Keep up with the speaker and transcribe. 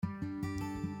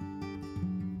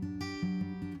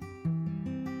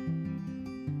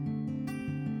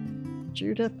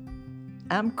Judith.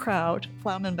 Amkraut,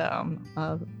 Flamenbaum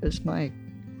is my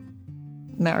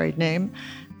married name.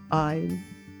 I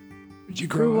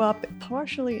grew up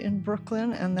partially in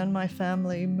Brooklyn, and then my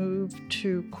family moved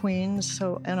to Queens,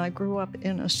 and I grew up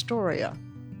in Astoria.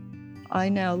 I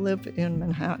now live in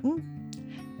Manhattan,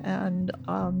 and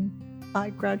I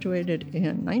graduated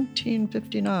in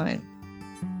 1959.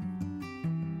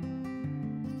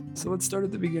 So let's start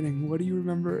at the beginning. What do you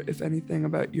remember, if anything,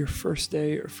 about your first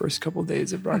day or first couple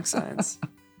days at Bronx Science?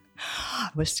 I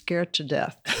was scared to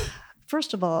death.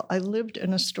 First of all, I lived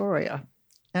in Astoria,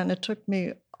 and it took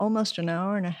me almost an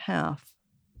hour and a half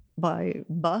by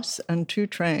bus and 2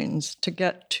 trains to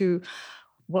get to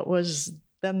what was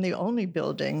then the only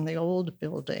building, the old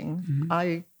building. Mm-hmm.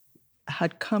 I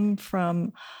had come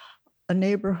from a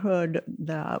neighborhood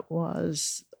that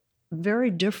was very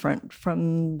different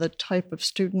from the type of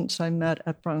students I met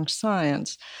at Bronx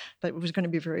Science, but it was going to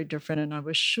be very different. And I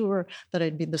was sure that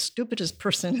I'd be the stupidest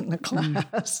person in the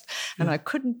class. And I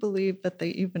couldn't believe that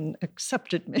they even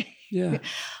accepted me. Yeah.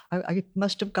 I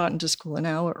must have gotten to school an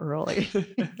hour early,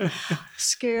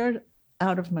 scared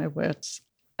out of my wits.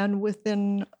 And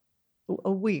within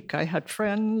a week, I had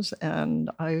friends and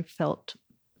I felt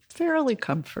fairly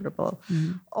comfortable.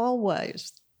 Mm-hmm.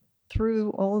 Always, through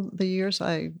all the years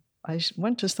I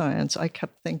went to science, I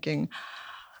kept thinking,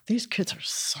 these kids are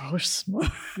so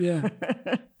smart. Yeah,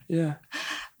 yeah.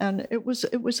 And it was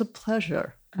a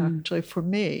pleasure, actually, for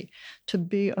me to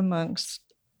be amongst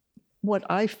what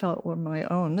I felt were my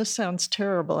own. This sounds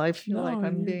terrible. I feel like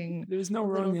I'm being... There's no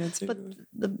wrong answer.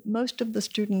 But most of the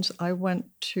students I went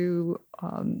to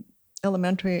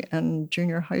elementary and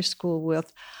junior high school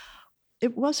with,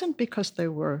 it wasn't because they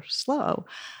were slow.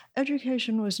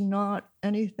 Education was not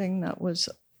anything that was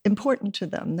important to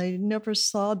them. They never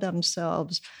saw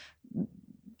themselves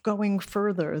going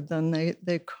further than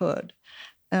they could.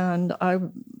 And I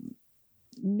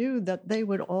knew that they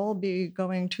would all be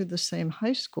going to the same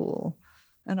high school.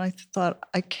 And I thought,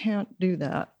 I can't do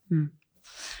that.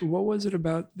 What was it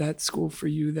about that school for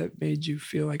you that made you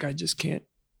feel like I just can't?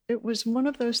 It was one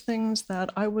of those things that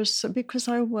because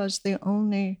I was the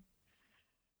only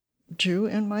Jew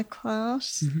in my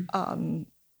class. Mm-hmm.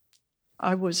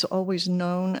 I was always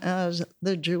known as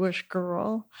the Jewish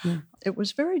girl. Yeah. It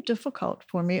was very difficult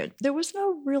for me. There was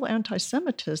no real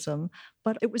anti-Semitism,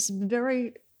 but it was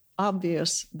very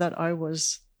obvious that I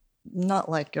was not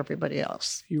like everybody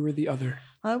else. You were the other.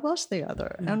 I was the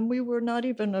other. Yeah. And we were not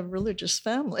even a religious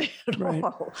family at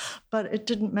all. But it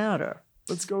didn't matter.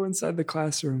 Let's go inside the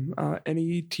classroom.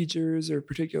 Any teachers or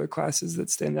particular classes that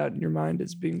stand out in your mind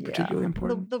as being particularly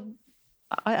important?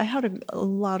 I had a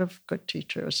lot of good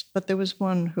teachers, but there was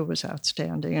one who was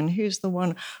outstanding, and he's the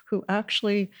one who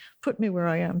actually put me where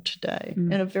I am today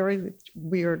in a very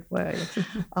weird way.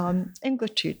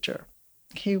 English teacher.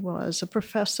 He was a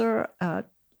professor at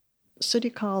City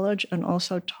College and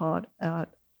also taught at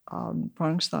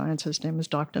Bronx Science. His name is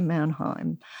Dr.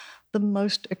 Mannheim. The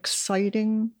most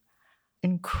exciting,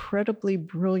 incredibly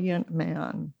brilliant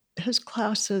man. His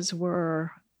classes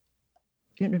were...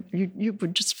 you were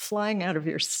just flying out of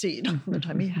your seat all the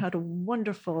time. He had a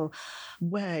wonderful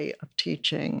way of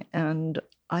teaching, and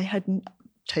I hadn't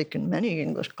taken many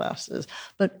English classes,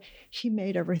 but he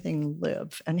made everything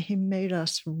live, and he made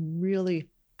us really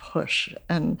push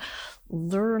and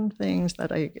learn things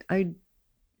that I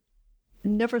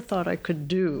never thought I could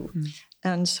do.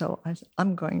 And so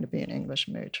I'm going to be an English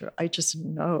major. I just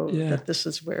know that this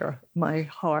is where my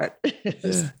heart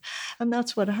is. Yeah. And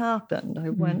that's what happened. I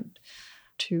went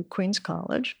to Queens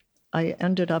College. I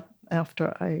ended up,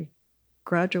 after I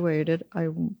graduated, I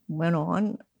went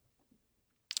on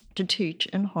to teach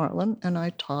in Harlem, and I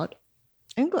taught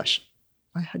English.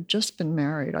 I had just been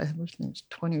married. I was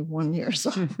 21 years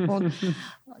old,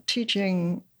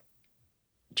 teaching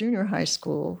junior high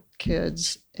school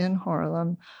kids in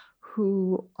Harlem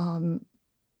who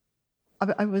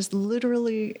I was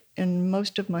literally, in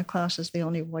most of my classes, the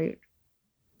only white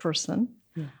person.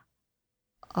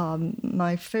 Yeah.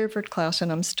 My favorite class,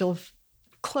 and I'm still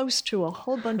close to a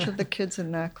whole bunch of the kids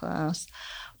in that class,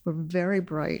 were very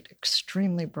bright,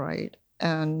 extremely bright.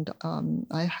 And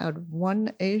I had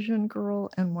one Asian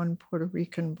girl and one Puerto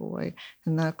Rican boy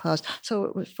in that class.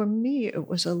 So for me, it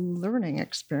was a learning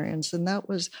experience. And that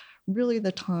was really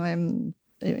the time,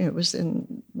 it was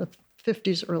in the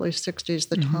 50s, early 60s,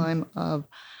 the time of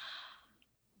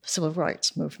the civil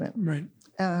rights movement. Right.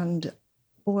 And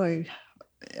boy,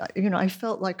 I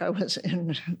felt like I was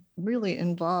really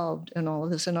involved in all of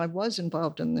this. And I was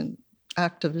involved in the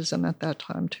activism at that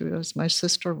time, too, as my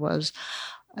sister was.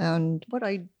 And what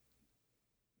I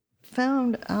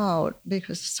found out,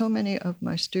 because so many of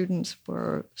my students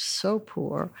were so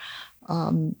poor,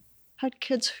 had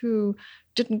kids who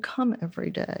didn't come every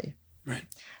day. Right.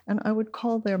 And I would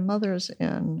call their mothers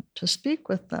in to speak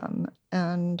with them,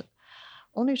 and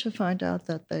only to find out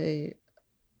that they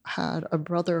had a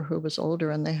brother who was older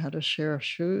and they had to share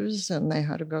shoes and they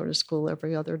had to go to school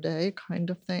every other day, kind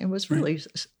of thing. It was really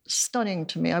stunning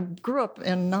to me. I grew up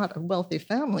in not a wealthy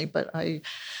family, but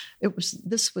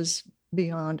this was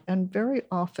beyond. And very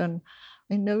often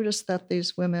I noticed that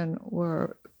these women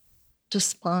were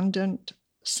despondent.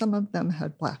 Some of them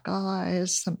had black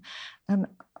eyes, and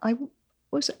I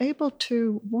was able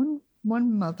to,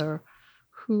 one mother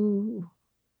who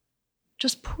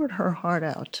just poured her heart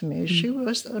out to me. Mm-hmm. She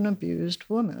was an abused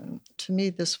woman. To me,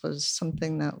 this was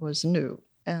something that was new.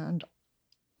 And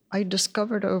I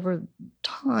discovered over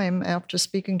time, after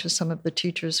speaking to some of the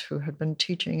teachers who had been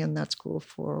teaching in that school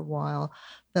for a while,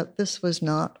 that this was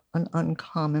not an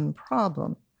uncommon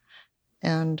problem.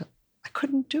 And I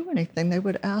couldn't do anything. They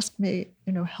would ask me,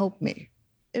 help me.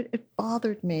 It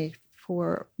bothered me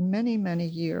for many, many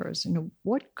years.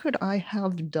 What could I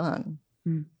have done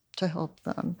to help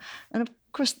them? And of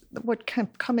course, what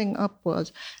kept coming up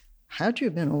was, had you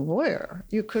been a lawyer,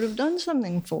 you could have done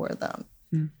something for them.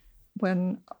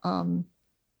 When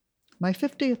my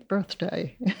 50th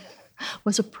birthday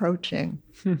was approaching,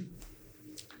 the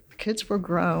kids were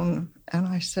grown, and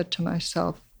I said to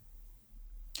myself,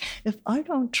 if I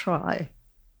don't try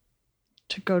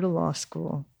to go to law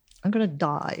school, I'm going to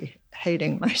die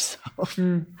hating myself.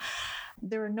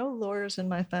 There are no lawyers in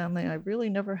my family. I really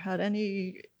never had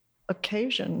any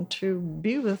occasion to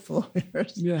be with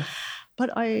lawyers. Yeah.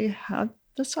 But I had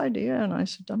this idea, and I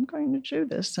said, I'm going to do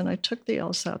this. And I took the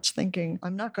LSATs thinking,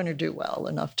 I'm not going to do well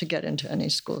enough to get into any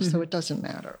school, so it doesn't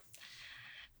matter.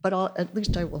 But at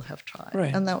least I will have tried.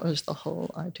 Right. And that was the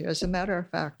whole idea. As a matter of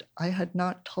fact, I had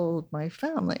not told my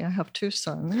family. I have 2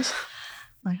 sons.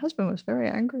 My husband was very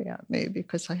angry at me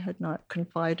because I had not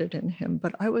confided in him,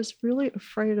 but I was really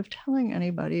afraid of telling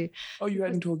anybody. Oh, you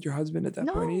hadn't told your husband at that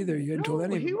point either? You hadn't told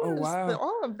any of them? Oh, wow.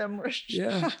 All of them were shocked.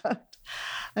 Yeah.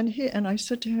 And I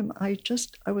said to him, I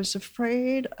was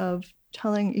afraid of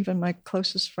telling even my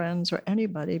closest friends or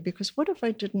anybody, because what if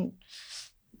I didn't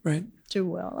do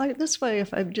well? This way,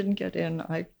 if I didn't get in,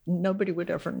 nobody would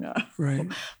ever know. Right.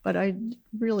 But I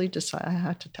really decided I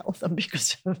had to tell them,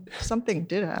 because something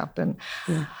did happen.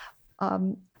 Yeah.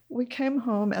 We came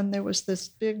home, and there was this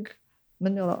big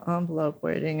manila envelope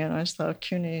waiting, and I saw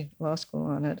CUNY Law School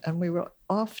on it, and we were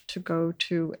off to go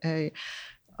to a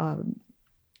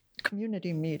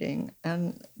community meeting,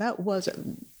 and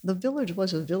the village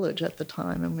was a village at the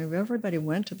time, and everybody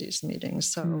went to these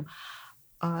meetings. So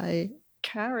I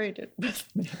carried it with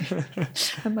me,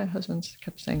 and my husband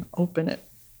kept saying, "Open it,"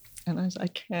 and I said, "I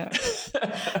can't,"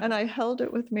 and I held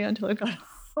it with me until I got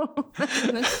home,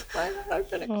 and then I've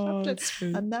been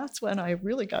accepted, and that's when I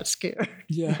really got scared.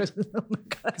 Yeah, because, oh my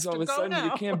God, because all of a sudden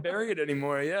you can't bury it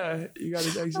anymore. Yeah, you got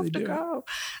to actually do it.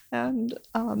 And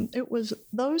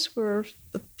those were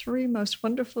the 3 most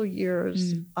wonderful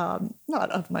years, not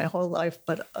of my whole life,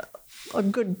 but a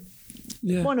good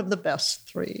one of the best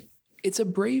 3. It's a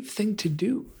brave thing to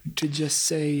do, to just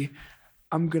say,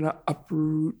 I'm going to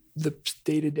uproot the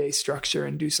day-to-day structure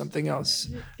and do something else.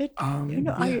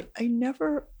 I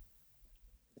never,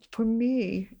 for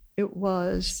me, it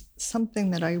was something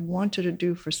that I wanted to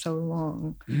do for so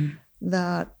long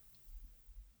that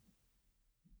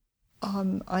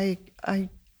I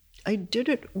did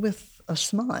it with a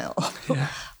smile,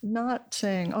 not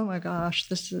saying, oh my gosh,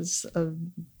 this is a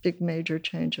big major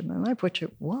change in my life, which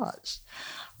it was.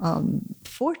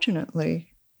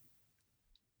 Fortunately,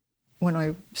 when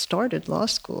I started law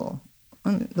school,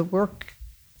 the work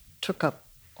took up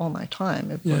all my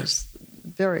time. It was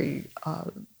very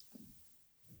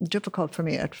difficult for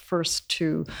me at first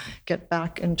to get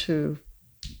back into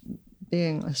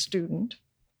being a student,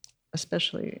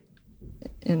 especially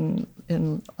in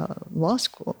law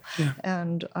school.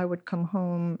 And I would come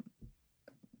home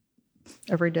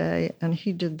every day, and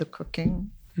he did the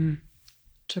cooking,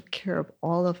 took care of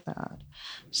all of that,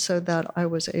 so that I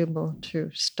was able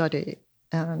to study.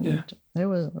 And there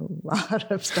was a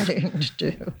lot of studying to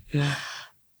do.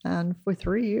 And for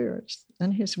 3 years.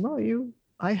 And he said, well,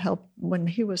 I helped when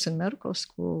he was in medical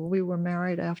school. We were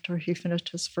married after he finished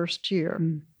his first year.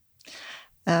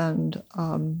 And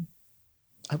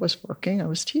I was working, I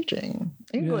was teaching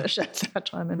English at that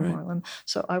time in Harlem.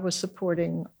 So I was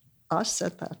supporting us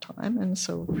at that time, and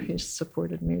so he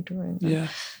supported me during that.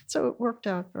 So it worked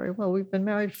out very well. We've been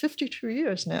married 52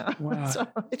 years now. Wow. So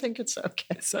I think it's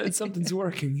okay. Something's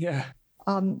working,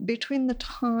 Between the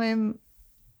time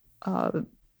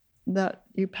that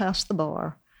you pass the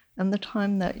bar and the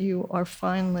time that you are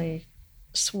finally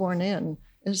sworn in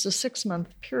is a 6-month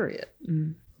period.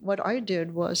 What I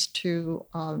did was to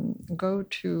go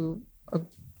to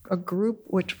a group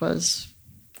which was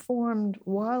formed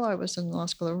while I was in law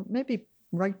school, or maybe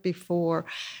right before.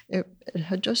 It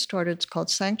had just started. It's called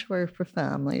Sanctuary for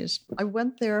Families. I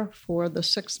went there for the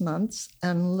 6 months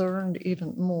and learned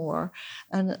even more.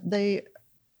 And they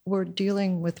were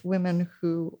dealing with women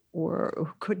who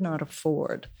could not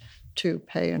afford to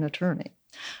pay an attorney.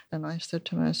 And I said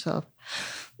to myself,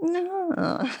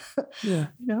 no,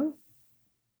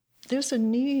 there's a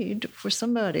need for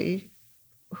somebody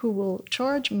who will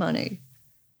charge money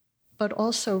but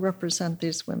also represent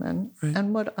these women. Right.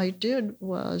 And what I did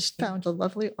was found a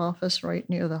lovely office right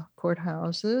near the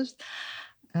courthouses.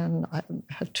 And I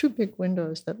had 2 big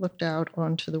windows that looked out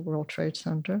onto the World Trade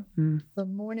Center. The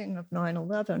morning of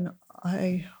 9/11,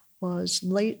 I was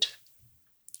late.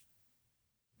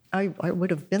 I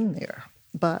would have been there,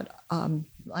 but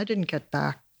I didn't get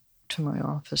back to my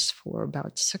office for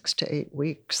about 6 to 8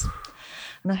 weeks.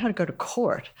 And I had to go to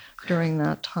court during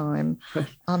that time.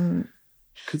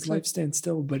 Because life stands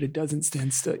still, but it doesn't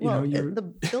stand still. The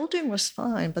building was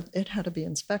fine, but it had to be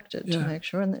inspected to make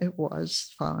sure, and it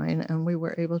was fine. And we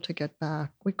were able to get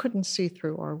back. We couldn't see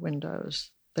through our windows;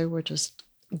 they were just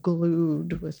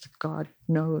glued with God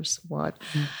knows what.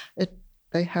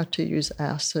 They had to use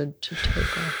acid to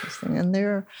take off this thing, and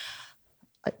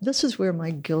this is where my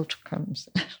guilt comes.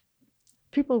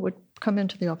 People would come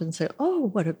into the office and say, "Oh,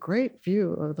 what a great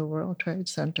view of the World Trade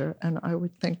Center." And I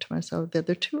would think to myself, they're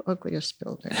the 2 ugliest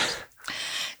buildings.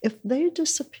 If they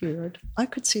disappeared, I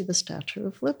could see the Statue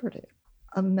of Liberty.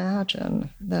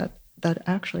 Imagine that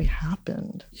actually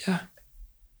happened. Yeah.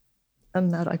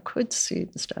 And that I could see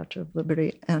the Statue of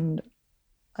Liberty. And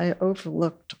I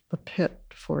overlooked the pit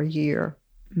for a year.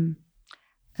 And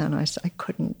I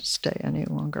couldn't stay any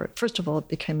longer. First of all, it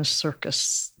became a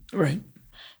circus. Right.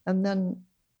 And then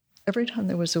every time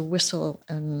there was a whistle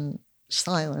and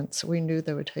silence, we knew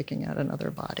they were taking out another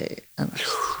body. And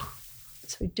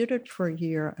so we did it for a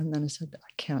year, and then I said, I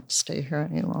can't stay here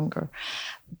any longer.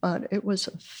 But it was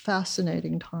a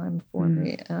fascinating time for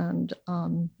me, and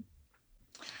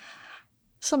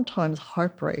sometimes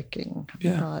heartbreaking.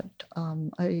 Yeah. But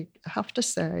I have to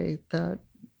say that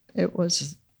it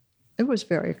was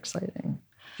very exciting.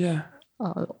 Yeah.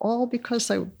 All because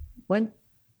I went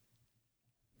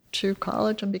to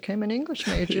college and became an English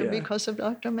major because of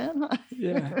Dr. Mannheim.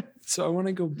 Yeah. So I want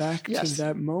to go back to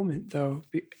that moment, though,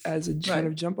 as a kind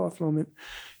of jump off moment.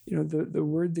 The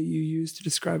word that you used to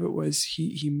describe it was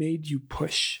he made you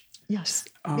push. Yes.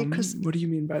 Because what do you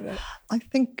mean by that? I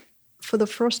think for the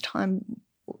first time,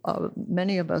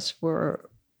 many of us were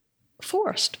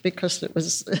forced, because it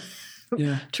was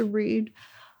to read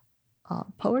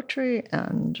poetry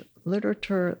and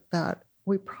literature that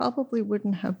we probably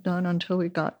wouldn't have done until we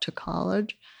got to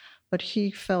college. But he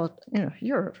felt,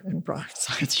 you're in Brock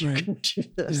Science, you can do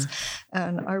this. Yeah.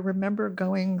 And I remember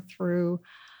going through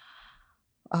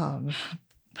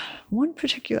one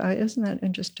particular, isn't that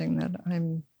interesting that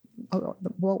I'm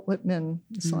Walt Whitman,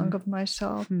 The Song of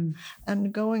Myself,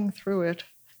 and going through it,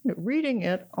 reading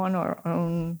it on our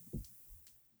own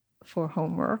for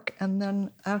homework, and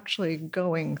then actually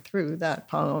going through that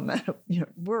poem,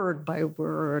 word by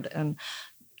word, and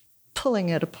pulling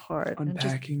it apart,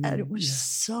 unpacking, and it was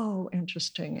so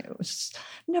interesting. It was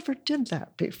never did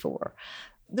that before.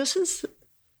 This is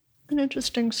an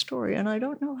interesting story, and I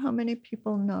don't know how many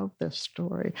people know this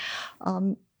story.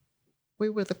 We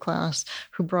were the class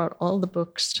who brought all the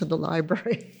books to the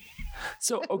library.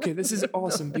 So, okay, this is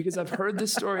awesome, because I've heard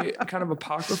this story kind of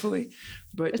apocryphally,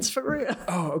 but it's for real.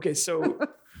 Oh, okay. So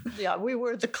yeah, we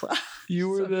were the class. You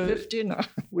were the 59.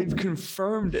 We've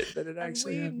confirmed it that it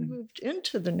actually happened. We moved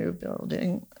into the new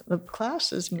building. The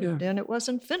classes moved in. It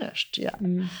wasn't finished yet.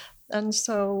 And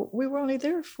so we were only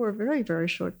there for a very, very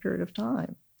short period of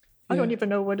time. I don't even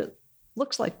know what it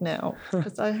looks like now,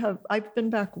 because I've been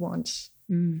back once.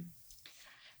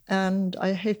 And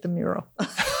I hate the mural.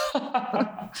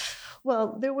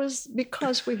 Well,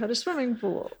 because we had a swimming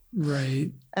pool.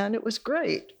 Right. And it was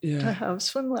great to have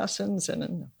swim lessons and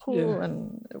a pool,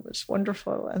 and it was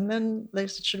wonderful. And then they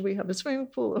said, should we have a swimming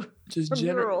pool?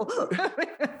 Mural?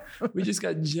 We just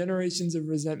got generations of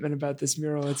resentment about this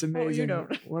mural. It's amazing.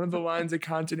 One of the lines of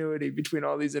continuity between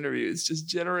all these interviews, just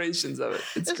generations of it.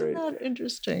 It's great. Isn't that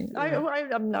interesting? Yeah.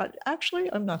 I'm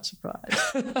not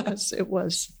surprised, because it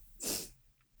was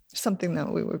something that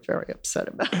we were very upset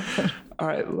about. All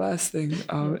right, last thing.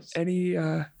 Any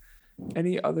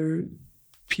other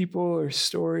people or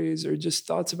stories or just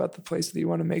thoughts about the place that you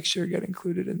want to make sure get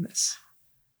included in this?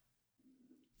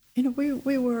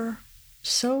 we were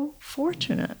so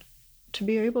fortunate to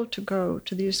be able to go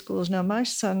to these schools. Now, my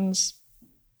sons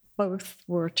both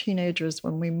were teenagers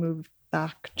when we moved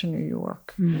back to New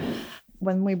York.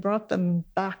 When we brought them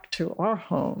back to our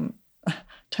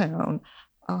hometown,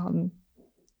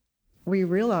 we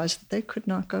realized that they could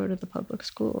not go to the public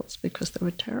schools because they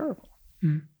were terrible.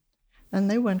 And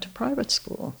they went to private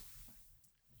school,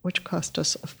 which cost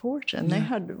us a fortune. They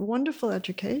had wonderful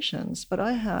educations, but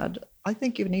I had, I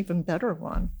think, an even better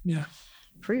one. Yeah.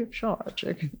 Free of charge,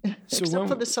 except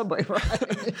for the subway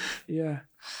ride.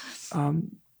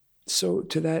 So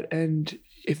to that end,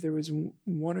 if there was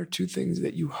one or two things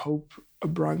that you hope a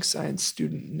Bronx Science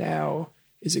student now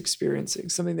is experiencing,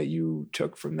 something that you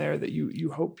took from there that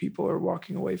you hope people are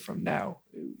walking away from now,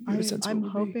 I'm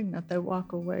hoping that they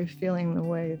walk away feeling the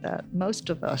way that most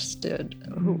of us did,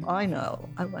 who I know.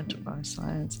 I went to Bronx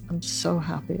Science. I'm so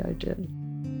happy I did.